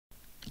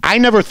I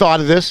never thought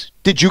of this.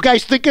 Did you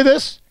guys think of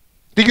this?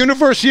 The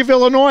University of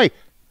Illinois,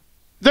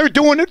 they're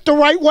doing it the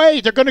right way.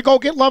 They're going to go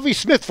get Lovie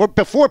Smith.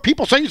 Before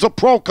people say he's a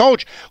pro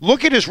coach,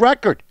 look at his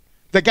record.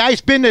 The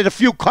guy's been at a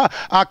few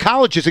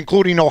colleges,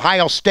 including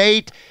Ohio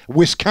State,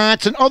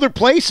 Wisconsin, other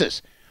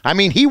places. I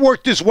mean, he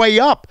worked his way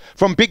up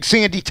from Big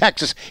Sandy,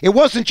 Texas. It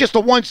wasn't just a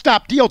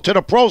one-stop deal to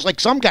the pros like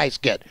some guys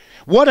get.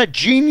 What a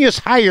genius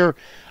hire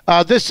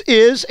this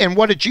is, and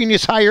what a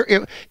genius hire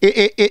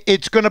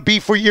it's going to be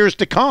for years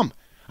to come.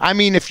 I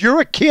mean, if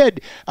you're a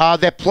kid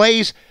that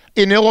plays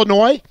in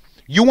Illinois,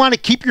 you want to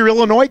keep your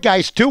Illinois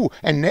guys too.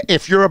 And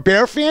if you're a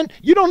Bear fan,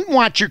 you don't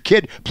want your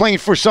kid playing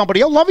for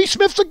somebody else. Lovie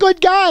Smith's a good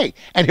guy,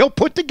 and he'll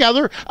put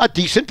together a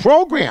decent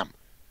program.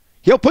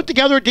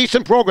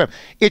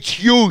 It's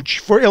huge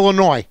for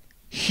Illinois.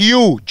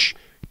 Huge.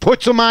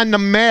 Puts them on the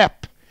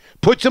map.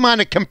 Puts them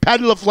on a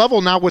competitive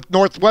level now with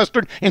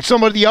Northwestern and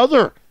some of the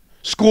other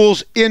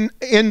schools in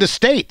the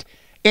state.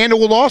 And it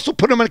will also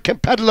put them on a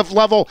competitive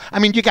level. I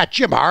mean, you got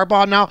Jim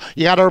Harbaugh now.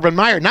 You got Urban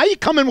Meyer. Now you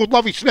come in with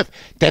Lovie Smith.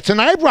 That's an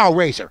eyebrow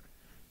raiser.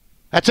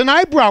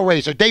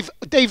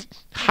 They've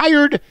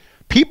hired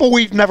people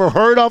we've never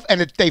heard of,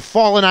 and they've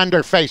fallen on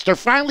their face. They're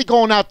finally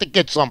going out to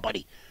get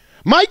somebody.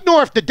 Mike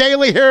North, the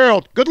Daily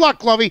Herald. Good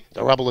luck, Lovie.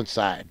 The Rebel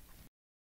Inside.